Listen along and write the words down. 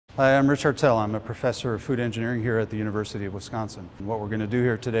Hi, I'm Rich Hartel. I'm a professor of food engineering here at the University of Wisconsin. And what we're going to do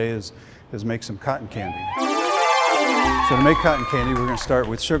here today is make some cotton candy. So to make cotton candy, we're going to start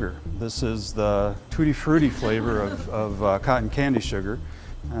with sugar. This is the tutti frutti flavor of cotton candy sugar.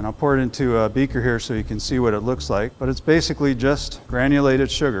 And I'll pour it into a beaker here so you can see what it looks like. But it's basically just granulated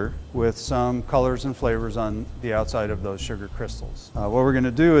sugar with some colors and flavors on the outside of those sugar crystals. What we're going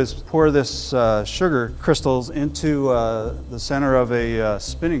to do is pour this sugar crystals into the center of a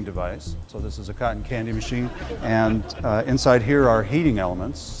spinning device. So this is a cotton candy machine. And inside here are heating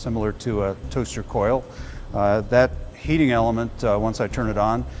elements similar to a toaster coil. That heating element, once I turn it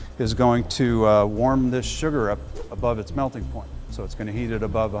on, is going to warm this sugar up above its melting point. So it's going to heat it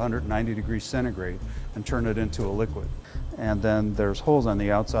above 190 degrees centigrade and turn it into a liquid. And then there's holes on the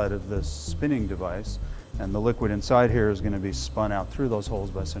outside of this spinning device, and the liquid inside here is going to be spun out through those holes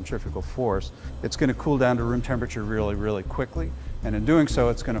by centrifugal force. It's going to cool down to room temperature really, really quickly, and in doing so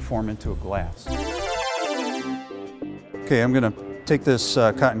it's going to form into a glass. Okay, I'm going to take this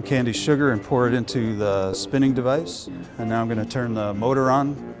cotton candy sugar and pour it into the spinning device, and now I'm going to turn the motor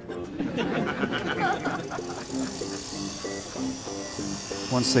on.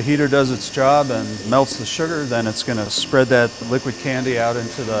 Once the heater does its job and melts the sugar, then it's going to spread that liquid candy out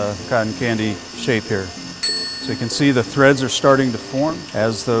into the cotton candy shape here. So you can see the threads are starting to form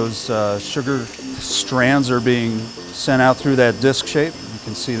as those sugar strands are being sent out through that disc shape. You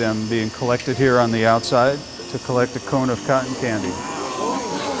can see them being collected here on the outside to collect a cone of cotton candy.